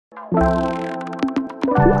What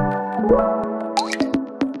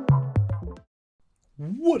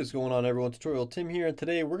is going on, everyone? Tutorial Tim here, and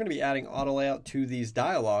today we're going to be adding auto layout to these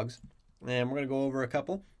dialogues, and we're going to go over a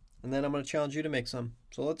couple, and then I'm going to challenge you to make some.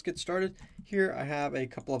 So let's get started. Here I have a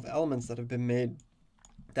couple of elements that have been made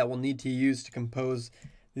that we'll need to use to compose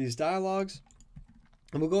these dialogues,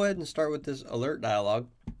 and we'll go ahead and start with this alert dialog.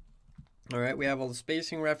 All right, we have all the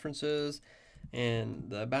spacing references and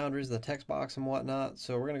the boundaries, the text box and whatnot.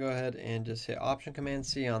 So we're going to go ahead and just hit Option Command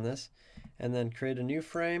C on this, and then create a new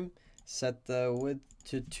frame. Set the width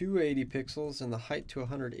to 280 pixels and the height to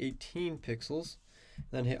 118 pixels.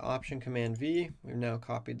 Then hit Option Command V. We've now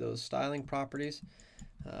copied those styling properties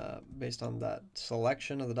based on that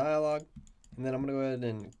selection of the dialog. And then I'm going to go ahead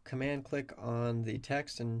and command click on the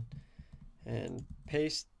text and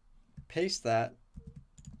paste that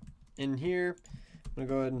in here. I'm going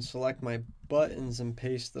to go ahead and select my buttons and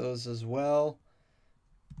paste those as well.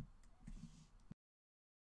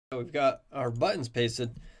 So we've got our buttons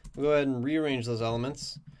pasted. We'll go ahead and rearrange those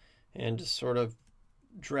elements and just sort of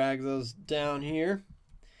drag those down here,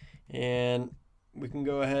 and we can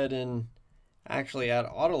go ahead and actually add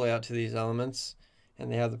auto layout to these elements, and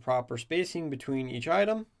they have the proper spacing between each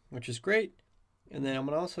item, which is great. And then I'm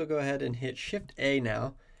going to also go ahead and hit Shift A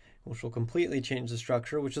now, which will completely change the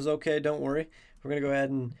structure, which is okay, don't worry. We're going to go ahead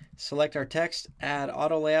and select our text, add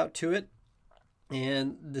auto layout to it,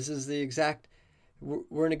 and this is the exact,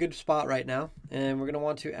 we're in a good spot right now, and we're going to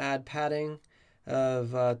want to add padding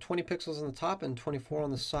of 20 pixels on the top and 24 on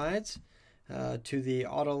the sides to the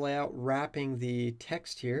auto layout wrapping the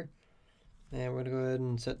text here. And we're going to go ahead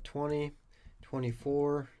and set 20,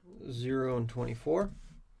 24, 0, and 24.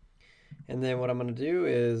 And then what I'm going to do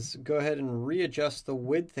is go ahead and readjust the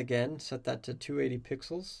width again, set that to 280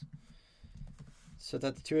 pixels. Set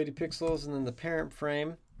that to 280 pixels, and then the parent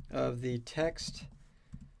frame of the text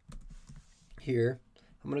here,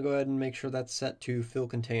 I'm going to go ahead and make sure that's set to fill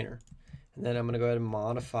container. And then I'm going to go ahead and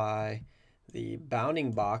modify the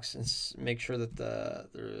bounding box and make sure that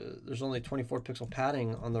there's only 24 pixel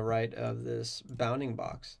padding on the right of this bounding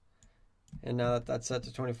box. And now that that's set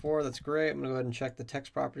to 24, that's great. I'm going to go ahead and check the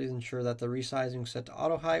text properties, ensure that the resizing is set to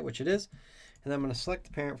auto height, which it is. And then I'm going to select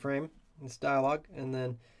the parent frame, this dialog, and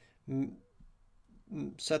then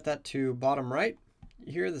set that to bottom right.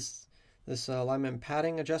 Here, this alignment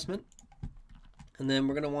padding adjustment. And then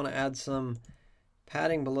we're going to want to add some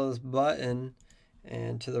padding below this button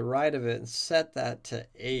and to the right of it, and set that to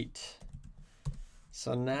 8.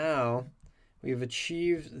 So now we've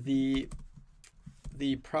achieved the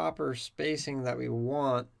proper spacing that we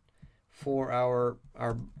want for our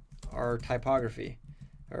typography,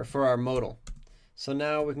 or for our modal. So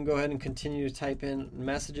now we can go ahead and continue to type in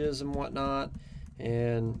messages and whatnot,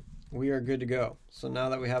 and we are good to go. So now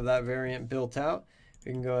that we have that variant built out,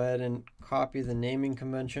 we can go ahead and copy the naming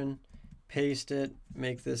convention, paste it,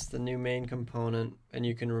 make this the new main component, and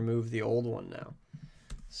you can remove the old one now.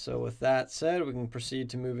 So with that said, we can proceed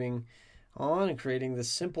to moving on and creating this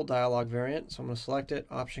simple dialog variant. So I'm going to select it,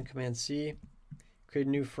 Option Command C, create a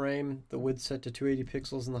new frame, the width set to 280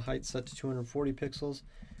 pixels and the height set to 240 pixels.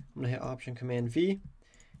 I'm going to hit Option Command V.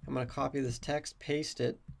 I'm going to copy this text, paste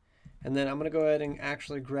it, and then I'm going to go ahead and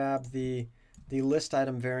actually grab the list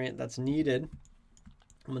item variant that's needed.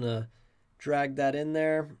 I'm going to drag that in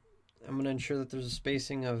there. I'm going to ensure that there's a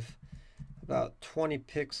spacing of about 20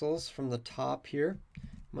 pixels from the top here.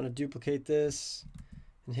 I'm going to duplicate this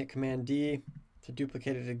and hit Command D to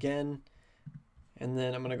duplicate it again. And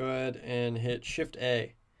then I'm going to go ahead and hit Shift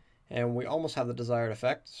A. And we almost have the desired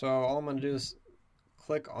effect. So all I'm going to do is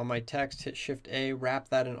click on my text, hit Shift A, wrap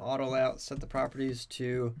that in auto layout, set the properties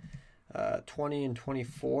to 20 and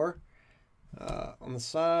 24. On the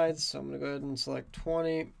sides, so I'm going to go ahead and select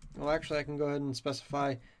 20. Well, actually, I can go ahead and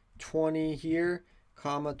specify 20 here,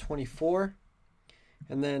 comma 24,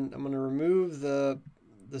 and then I'm going to remove the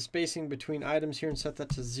spacing between items here and set that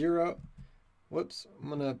to 0. Whoops, I'm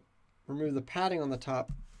going to remove the padding on the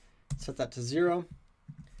top, set that to 0,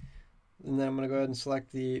 and then I'm going to go ahead and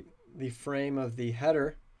select the frame of the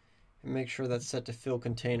header and make sure that's set to fill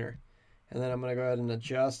container, and then I'm going to go ahead and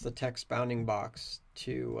adjust the text bounding box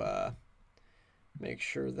to make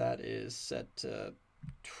sure that is set to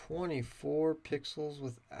 24 pixels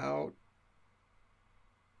without,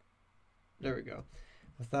 there we go,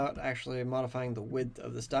 without actually modifying the width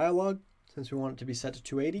of this dialog, since we want it to be set to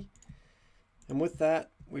 280. And with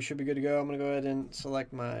that, we should be good to go. I'm going to go ahead and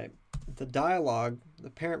select the dialog, the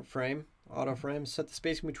parent frame, auto frame, set the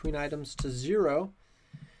spacing between items to 0,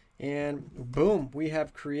 and boom, we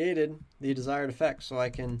have created the desired effect. So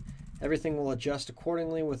everything will adjust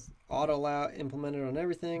accordingly with auto layout implemented on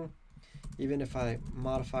everything. even if I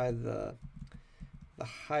modify the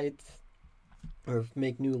height or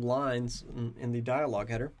make new lines in the dialog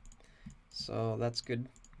header. So that's good.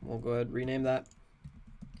 We'll go ahead and rename that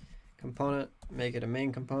component, make it a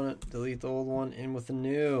main component, delete the old one, in with the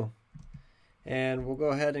new. And we'll go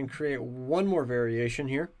ahead and create one more variation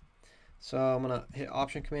here. So I'm going to hit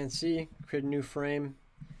Option Command C, create a new frame,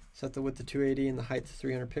 set the width to 280 and the height to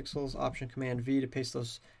 300 pixels, Option Command V to paste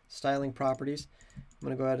those styling properties. I'm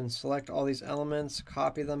going to go ahead and select all these elements,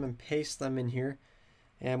 copy them, and paste them in here.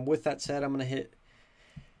 And with that said, I'm going to hit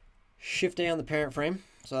Shift A on the parent frame.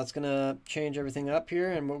 So that's going to change everything up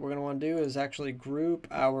here. And what we're going to want to do is actually group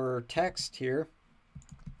our text here.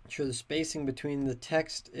 Ensure the spacing between the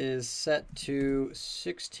text is set to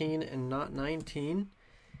 16 and not 19.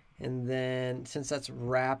 And then since that's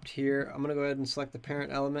wrapped here, I'm going to go ahead and select the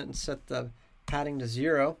parent element and set the padding to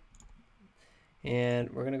 0. And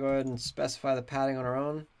we're going to go ahead and specify the padding on our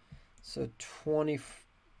own. So 20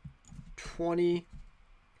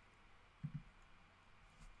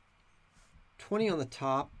 on the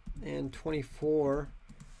top and 24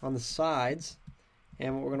 on the sides.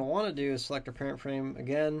 And what we're going to want to do is select our parent frame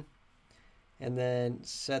again and then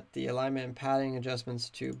set the alignment and padding adjustments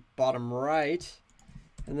to bottom right.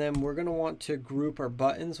 And then we're going to want to group our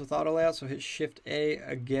buttons with auto layout. So hit Shift A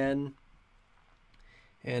again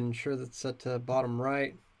and ensure that's set to bottom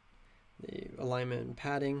right. The alignment and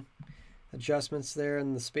padding adjustments there,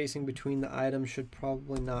 and the spacing between the items should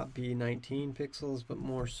probably not be 19 pixels, but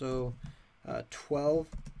more so 12.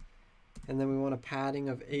 And then we want a padding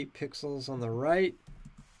of 8 pixels on the right.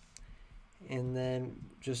 And then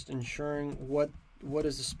just ensuring what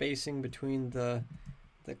is the spacing between the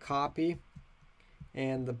copy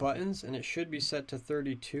and the buttons, and it should be set to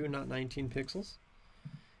 32, not 19 pixels.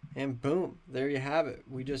 And boom, there you have it.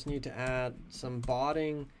 We just need to add some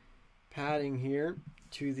padding here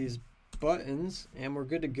to these buttons and we're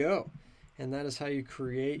good to go. And that is how you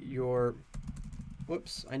create your,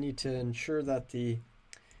 whoops, I need to ensure that the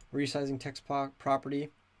resizing text property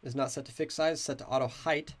is not set to fixed size, set to auto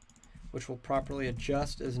height, which will properly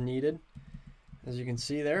adjust as needed, as you can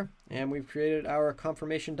see there. And we've created our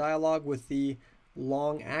confirmation dialog with the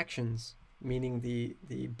long actions, meaning the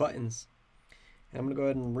buttons. And I'm going to go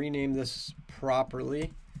ahead and rename this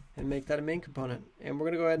properly and make that a main component. And we're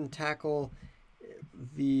going to go ahead and tackle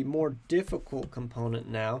the more difficult component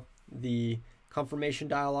now, the confirmation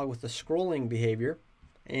dialog with the scrolling behavior.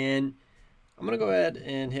 And I'm going to go ahead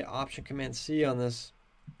and hit Option Command C on this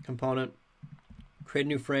component, create a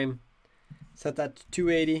new frame, set that to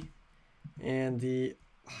 280 and the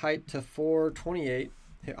height to 428,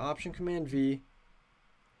 hit Option Command V,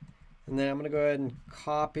 and then I'm going to go ahead and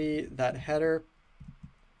copy that header,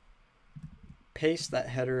 paste that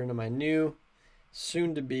header into my new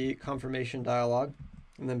soon to be confirmation dialog,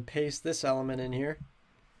 and then paste this element in here.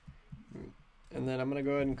 And then I'm going to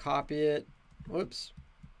go ahead and copy it, whoops,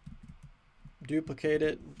 duplicate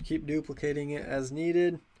it, keep duplicating it as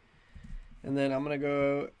needed. And then I'm going to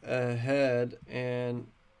go ahead and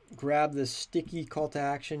grab this sticky call to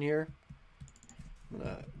action here. I'm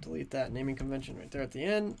going to delete that naming convention right there at the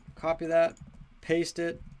end, copy that, paste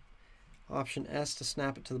it, Option S to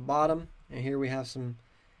snap it to the bottom. And here we have some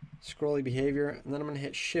scrolly behavior. And then I'm going to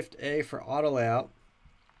hit Shift A for auto layout.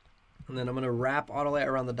 And then I'm going to wrap auto layout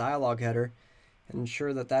around the dialog header and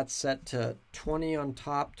ensure that that's set to 20 on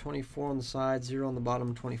top, 24 on the side, 0 on the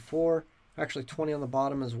bottom, 24. Actually 20 on the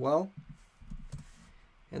bottom as well.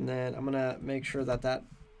 And then I'm going to make sure that that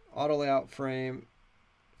auto layout frame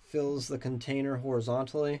fills the container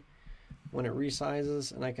horizontally when it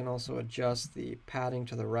resizes, and I can also adjust the padding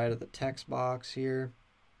to the right of the text box here.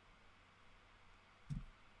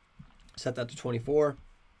 Set that to 24.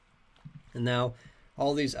 And now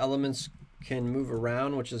all these elements can move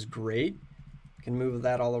around, which is great. I can move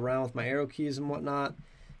that all around with my arrow keys and whatnot.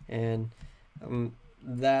 And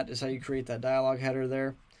that is how you create that dialog header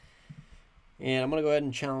there. And I'm going to go ahead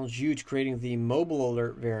and challenge you to creating the mobile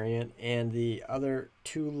alert variant and the other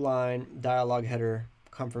 2-line dialog header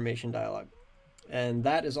confirmation dialog. And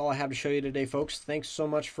that is all I have to show you today, folks. Thanks so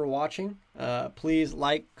much for watching. Please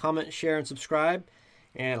like, comment, share, and subscribe.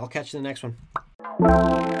 And I'll catch you in the next one.